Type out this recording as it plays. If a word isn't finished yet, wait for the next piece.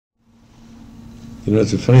You know,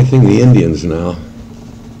 it's a funny thing, the Indians now,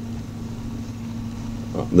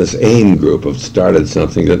 this AIM group have started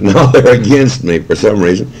something that now they're against me for some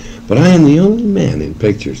reason, but I am the only man in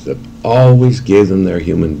pictures that always gave them their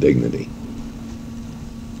human dignity.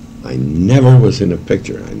 I never was in a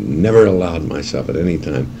picture, I never allowed myself at any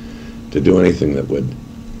time to do anything that would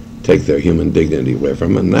take their human dignity away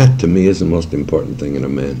from them, and that to me is the most important thing in a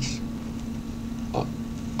man's.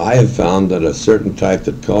 I have found that a certain type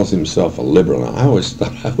that calls himself a liberal, I always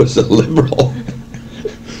thought I was a liberal.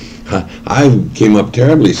 I came up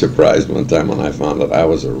terribly surprised one time when I found that I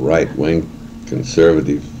was a right-wing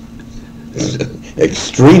conservative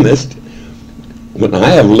extremist, when I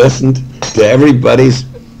have listened to everybody's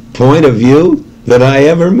point of view that I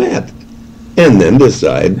ever met, and then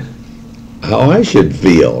decide how I should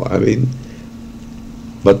feel. I mean,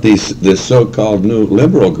 but this so-called new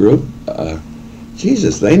liberal group,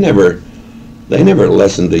 Jesus, they never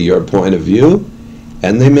listen to your point of view,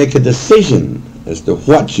 and they make a decision as to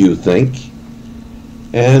what you think,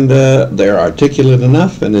 and they're articulate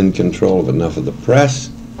enough and in control of enough of the press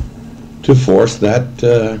to force that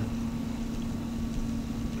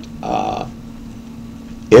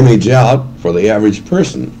image out for the average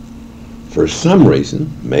person. For some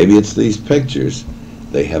reason, maybe it's these pictures,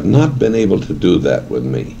 they have not been able to do that with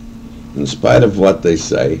me. In spite of what they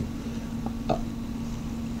say,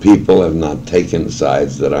 people have not taken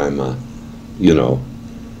sides that I'm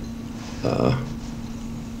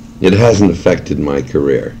it hasn't affected my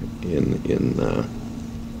career in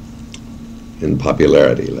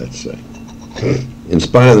popularity, let's say, in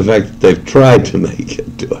spite of the fact that they've tried to make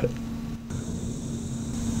it do it.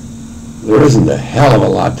 There isn't a hell of a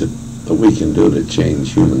lot that we can do to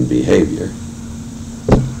change human behavior.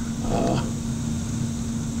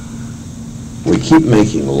 We keep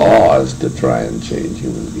making laws to try and change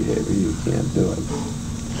human behavior. You can't do it.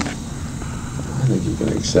 I think you can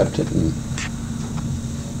accept it and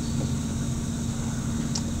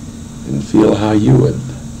feel how you would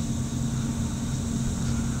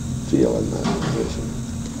feel in that position.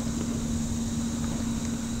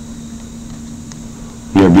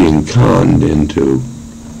 You're being conned into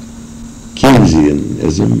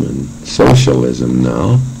Keynesianism and socialism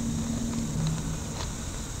now.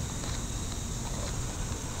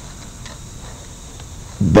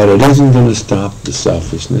 But it isn't going to stop the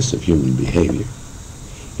selfishness of human behavior.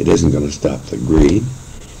 It isn't going to stop the greed.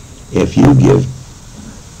 If you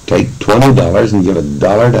take $20 and give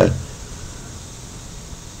 $1 to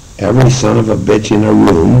every son of a bitch in a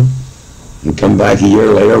room, and come back a year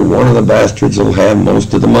later, one of the bastards will have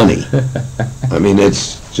most of the money. I mean,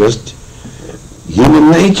 it's just human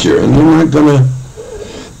nature, and you're not going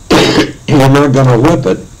to whip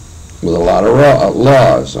it with a lot of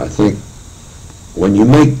laws. I think when you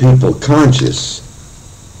make people conscious,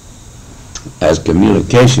 as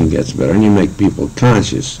communication gets better, and you make people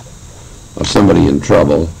conscious of somebody in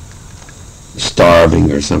trouble,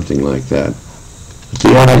 starving or something like that, the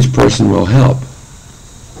average person will help.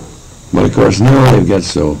 But of course now they've got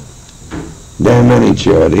so damn many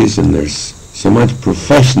charities, and there's so much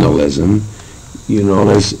professionalism. You know,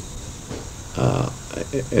 there's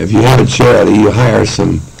if you have a charity, you hire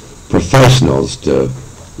some professionals to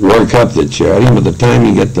work up the charity, and by the time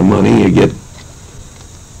you get the money, you get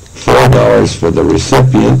 $4 for the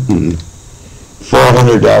recipient and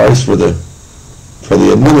 $400 for the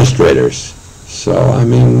administrators. So I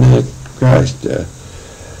mean, Christ, I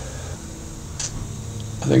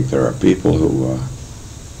think there are people who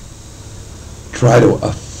try to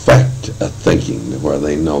affect a thinking where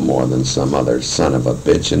they know more than some other son of a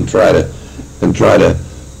bitch, and try to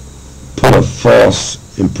put a false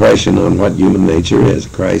impression on what human nature is.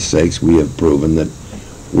 Christ's sakes, we have proven that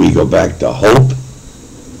we go back to hope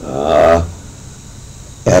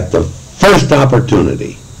at the first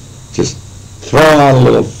opportunity. Just throw out a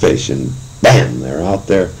little fish and bam, they're out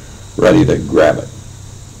there ready to grab it.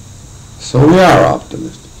 So we are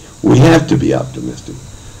optimistic. We have to be optimistic.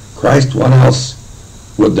 Christ, what else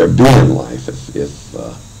would there be in life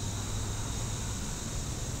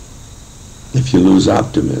if you lose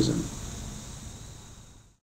optimism?